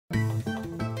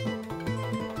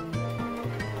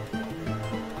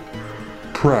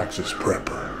Praxis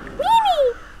Prepper.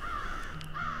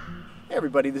 Hey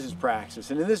everybody, this is Praxis,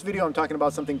 and in this video I'm talking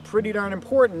about something pretty darn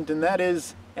important, and that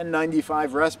is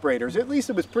N95 respirators. At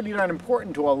least it was pretty darn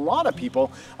important to a lot of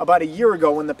people about a year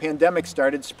ago when the pandemic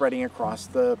started spreading across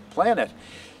the planet.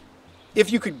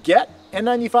 If you could get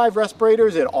N95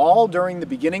 respirators at all during the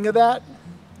beginning of that,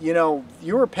 you know,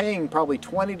 you were paying probably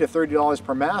 $20 to $30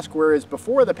 per mask, whereas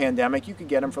before the pandemic you could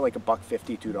get them for like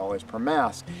 $1.50, $2 per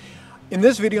mask. In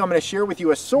this video, I'm going to share with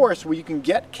you a source where you can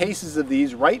get cases of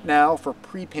these right now for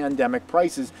pre-pandemic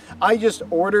prices. I just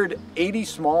ordered 80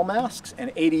 small masks and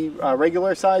 80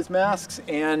 regular size masks,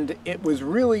 and it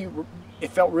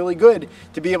felt really good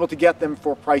to be able to get them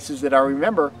for prices that I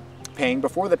remember paying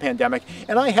before the pandemic.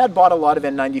 And I had bought a lot of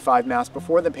N95 masks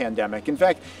before the pandemic. In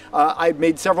fact, I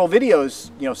made several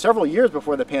videos, several years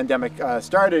before the pandemic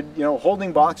started,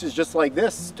 holding boxes just like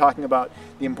this, talking about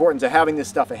the importance of having this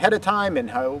stuff ahead of time and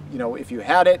how, if you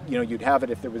had it, you'd have it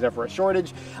if there was ever a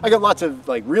shortage. I got lots of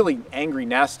like really angry,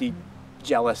 nasty,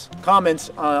 jealous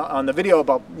comments on the video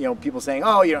about people saying,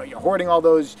 oh, you're hoarding all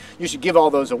those, you should give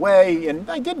all those away. And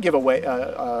I did give away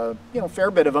a fair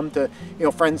bit of them to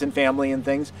friends and family and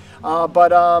things, but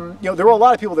there were a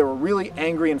lot of people that were really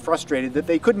angry and frustrated that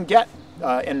they couldn't get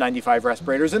N95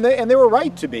 respirators, and they were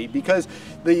right to be, because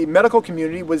the medical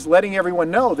community was letting everyone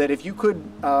know that if you could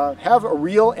have a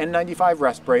real N95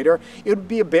 respirator, it would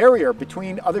be a barrier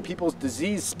between other people's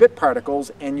disease spit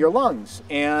particles and your lungs.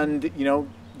 And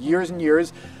years and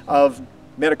years of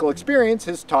medical experience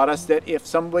has taught us that if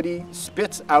somebody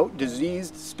spits out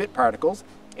diseased spit particles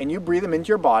and you breathe them into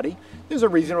your body, there's a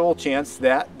reasonable chance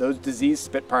that those diseased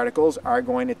spit particles are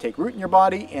going to take root in your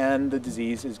body and the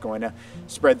disease is going to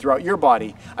spread throughout your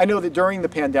body. I know that during the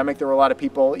pandemic there were a lot of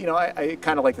people, I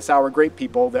kind of like the sour grape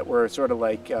people that were sort of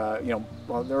like,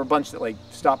 well, there were a bunch that like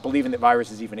stopped believing that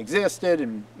viruses even existed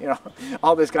and,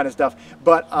 all this kind of stuff.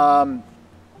 But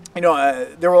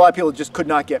there were a lot of people who just could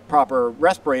not get proper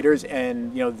respirators,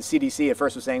 and the CDC at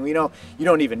first was saying, you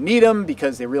don't even need them,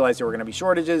 because they realized there were going to be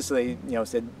shortages. So they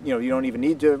said, you don't even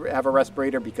need to have a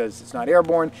respirator because it's not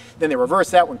airborne. Then they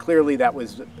reversed that when clearly that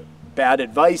was bad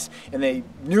advice, and they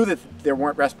knew that there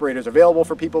weren't respirators available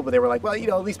for people, but they were like, well,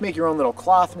 at least make your own little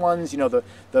cloth ones.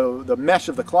 The mesh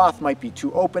of the cloth might be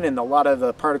too open and a lot of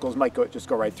the particles might just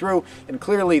go right through, and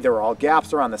clearly there were all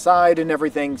gaps around the side and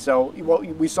everything. So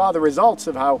we saw the results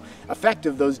of how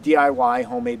effective those DIY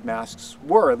homemade masks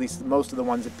were, at least most of the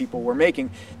ones that people were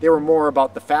making. They were more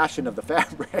about the fashion of the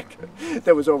fabric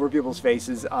that was over people's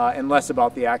faces and less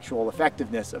about the actual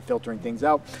effectiveness of filtering things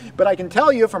out. But I can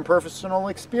tell you from personal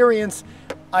experience,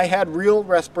 I had real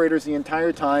respirators the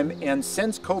entire time, and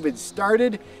since COVID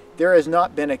started, there has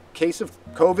not been a case of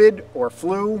COVID or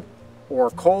flu or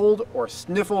cold or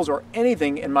sniffles or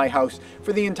anything in my house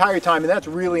for the entire time, and that's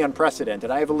really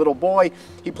unprecedented. I have a little boy,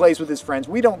 he plays with his friends.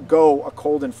 We don't go a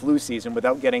cold and flu season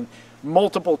without getting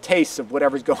multiple tastes of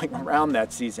whatever's going around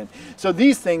that season. So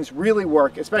these things really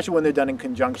work, especially when they're done in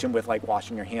conjunction with like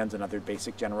washing your hands and other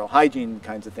basic general hygiene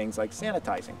kinds of things like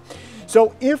sanitizing.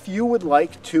 So if you would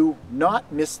like to not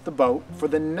miss the boat for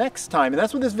the next time, and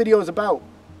that's what this video is about,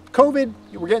 COVID,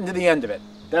 we're getting to the end of it.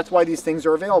 That's why these things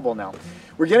are available now.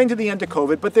 We're getting to the end of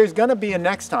COVID, but there's going to be a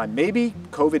next time. Maybe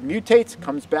COVID mutates,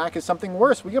 comes back as something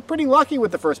worse. We got pretty lucky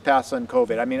with the first pass on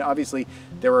COVID. I mean, obviously,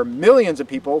 there were millions of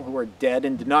people who are dead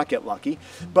and did not get lucky.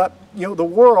 But, the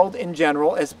world in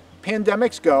general, as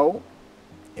pandemics go,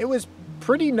 it was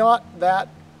pretty not that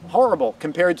horrible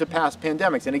compared to past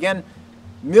pandemics. And again,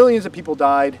 millions of people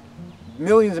died.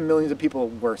 Millions and millions of people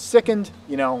were sickened,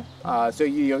 so I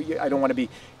don't want to be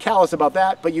callous about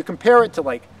that, but you compare it to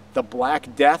like the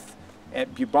Black Death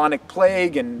and bubonic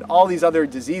plague and all these other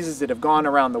diseases that have gone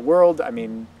around the world. I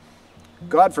mean,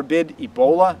 God forbid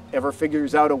Ebola ever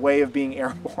figures out a way of being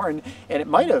airborne, and it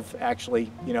might have actually,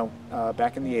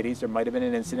 back in the 80s, there might have been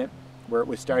an incident where it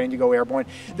was starting to go airborne.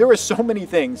 There are so many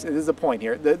things, this is the point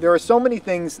here, there are so many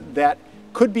things that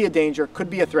could be a danger, could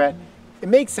be a threat. It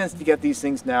makes sense to get these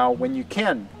things now when you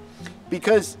can,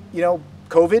 because,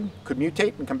 COVID could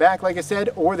mutate and come back, like I said,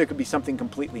 or there could be something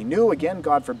completely new. Again,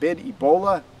 God forbid,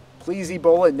 Ebola. Please,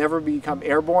 Ebola, never become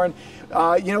airborne.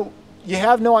 You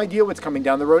have no idea what's coming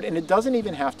down the road, and it doesn't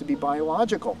even have to be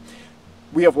biological.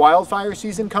 We have wildfire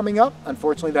season coming up.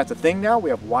 Unfortunately, that's a thing now. We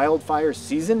have wildfire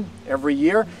season every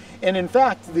year. And in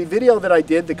fact, the video that I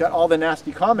did that got all the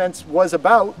nasty comments was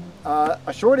about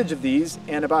a shortage of these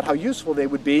and about how useful they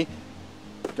would be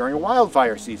during a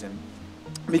wildfire season,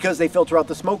 because they filter out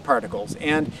the smoke particles.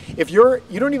 And if you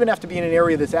don't even have to be in an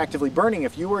area that's actively burning.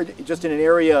 If you were just in an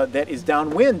area that is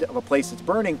downwind of a place that's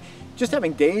burning, just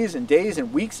having days and days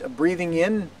and weeks of breathing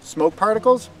in smoke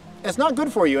particles it's not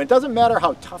good for you. It doesn't matter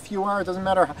how tough you are. It doesn't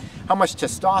matter how much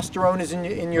testosterone is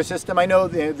in your system. I know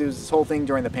there's this whole thing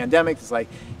during the pandemic. It's like,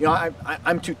 you know,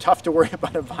 I'm too tough to worry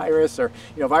about a virus, or,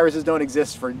 you know, viruses don't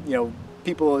exist for, you know,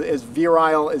 people as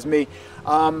virile as me.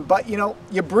 But, you know,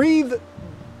 you breathe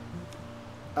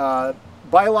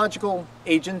biological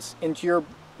agents into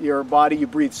your body, you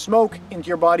breathe smoke into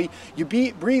your body, you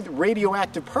breathe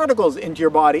radioactive particles into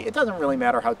your body. It doesn't really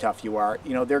matter how tough you are,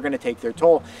 you know, they're going to take their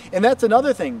toll. And that's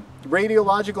another thing,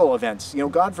 radiological events. You know,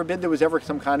 God forbid there was ever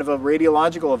some kind of a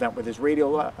radiological event where there's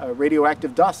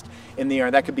radioactive dust in the air.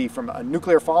 That could be from a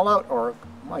nuclear fallout, or,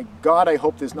 my God, I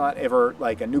hope there's not ever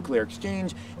like a nuclear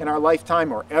exchange in our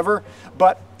lifetime or ever.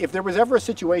 But if there was ever a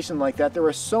situation like that, there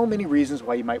are so many reasons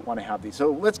why you might want to have these.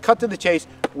 So let's cut to the chase.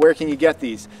 Where can you get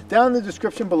these? Down in the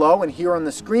description below and here on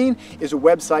the screen is a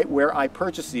website where I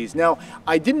purchased these. Now,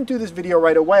 I didn't do this video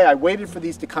right away. I waited for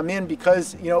these to come in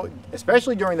because, you know,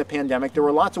 especially during the pandemic, there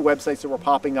were lots of websites that were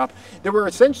popping up. They were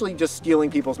essentially just stealing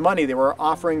people's money. They were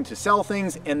offering to sell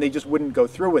things and they just wouldn't go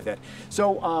through with it.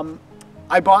 So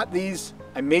I bought these.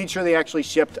 I made sure they actually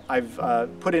shipped. I've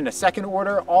put in a second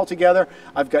order altogether.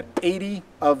 I've got 80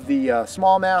 of the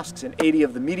small masks and 80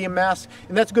 of the medium masks.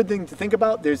 And that's a good thing to think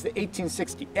about. There's the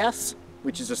 1860S,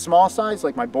 which is a small size,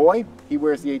 like my boy. He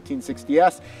wears the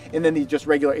 1860S. And then the just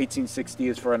regular 1860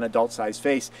 is for an adult size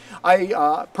face.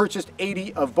 I purchased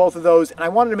 80 of both of those, and I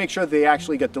wanted to make sure they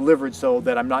actually got delivered so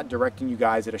that I'm not directing you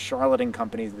guys at a charlatan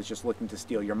company that's just looking to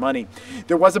steal your money.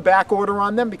 There was a back order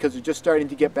on them because they're just starting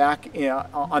to get back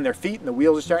on their feet and the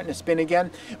wheels are starting to spin again.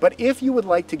 But if you would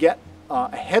like to get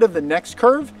ahead of the next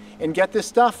curve and get this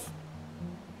stuff,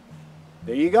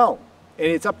 there you go. And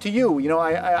it's up to you. You know,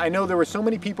 I know there were so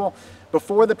many people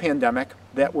before the pandemic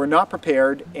that were not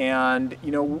prepared and,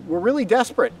 you know, were really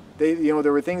desperate. You know,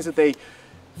 there were things that they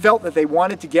felt that they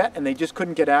wanted to get and they just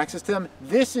couldn't get access to them.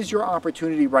 This is your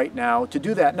opportunity right now to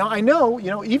do that. Now, I know, you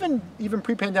know, even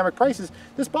pre-pandemic prices,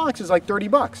 this box is like 30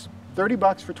 bucks. 30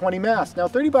 bucks for 20 masks. Now,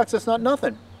 30 bucks, that's not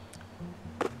nothing.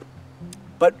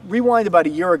 But rewind about a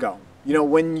year ago. You know,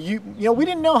 when you know, we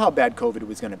didn't know how bad COVID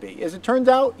was going to be. As it turns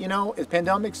out, you know, as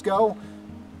pandemics go,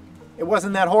 it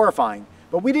wasn't that horrifying.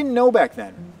 But we didn't know back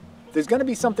then. There's going to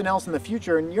be something else in the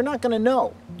future, and you're not going to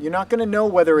know. You're not going to know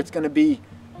whether it's going to be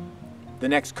the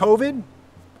next COVID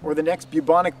or the next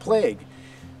bubonic plague.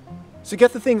 So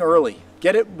get the thing early.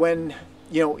 Get it when,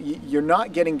 you know, you're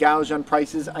not getting gouged on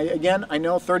prices. Again, I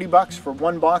know 30 bucks for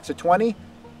one box of 20. You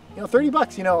know, 30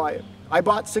 bucks, you know, I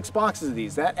bought 6 boxes of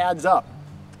these. That adds up.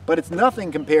 But it's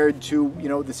nothing compared to, you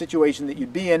know, the situation that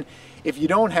you'd be in if you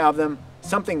don't have them.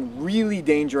 Something really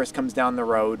dangerous comes down the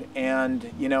road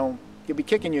and, you know, you'll be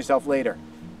kicking yourself later.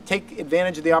 Take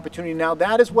advantage of the opportunity now.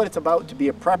 That is what it's about to be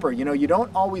a prepper. You know, you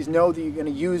don't always know that you're going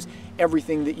to use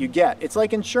everything that you get. It's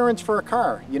like insurance for a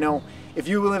car. You know, if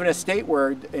you live in a state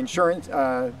where insurance,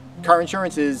 car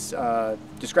insurance is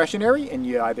discretionary and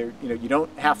you either, you know, you don't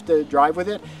have to drive with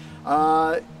it,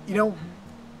 you know,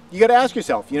 you got to ask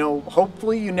yourself, you know,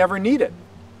 hopefully you never need it.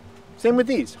 Same with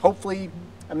these. Hopefully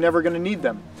I'm never going to need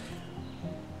them.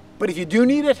 But if you do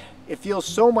need it, it feels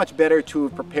so much better to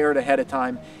have prepared ahead of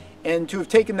time and to have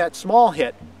taken that small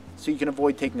hit so you can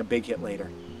avoid taking a big hit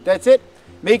later. That's it.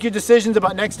 Make your decisions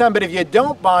about next time, but if you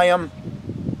don't buy them,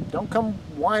 don't come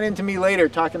whining to me later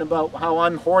talking about how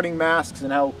I'm hoarding masks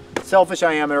and how selfish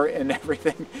I am and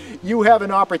everything. You have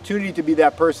an opportunity to be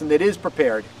that person that is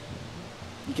prepared.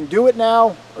 You can do it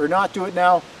now or not do it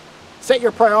now. Set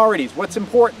your priorities. What's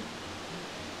important?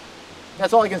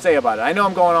 That's all I can say about it. I know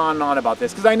I'm going on and on about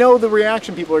this because I know the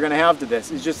reaction people are going to have to this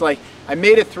is just like, I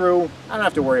made it through. I don't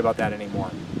have to worry about that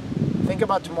anymore. Think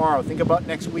about tomorrow. Think about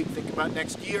next week. Think about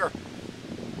next year.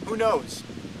 Who knows?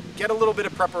 Get a little bit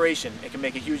of preparation. It can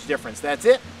make a huge difference. That's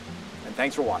it. And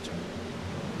thanks for watching.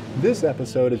 This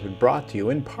episode has been brought to you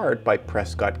in part by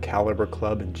Prescott Caliber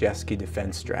Club and Jeske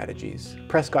Defense Strategies.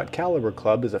 Prescott Caliber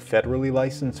Club is a federally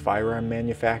licensed firearm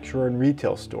manufacturer and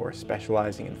retail store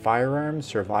specializing in firearms,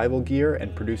 survival gear,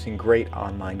 and producing great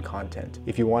online content.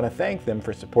 If you want to thank them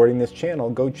for supporting this channel,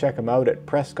 go check them out at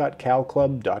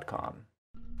PrescottCalClub.com.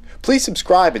 Please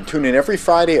subscribe and tune in every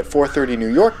Friday at 4:30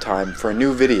 New York time for a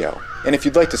new video. And if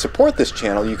you'd like to support this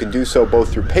channel, you can do so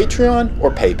both through Patreon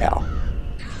or PayPal.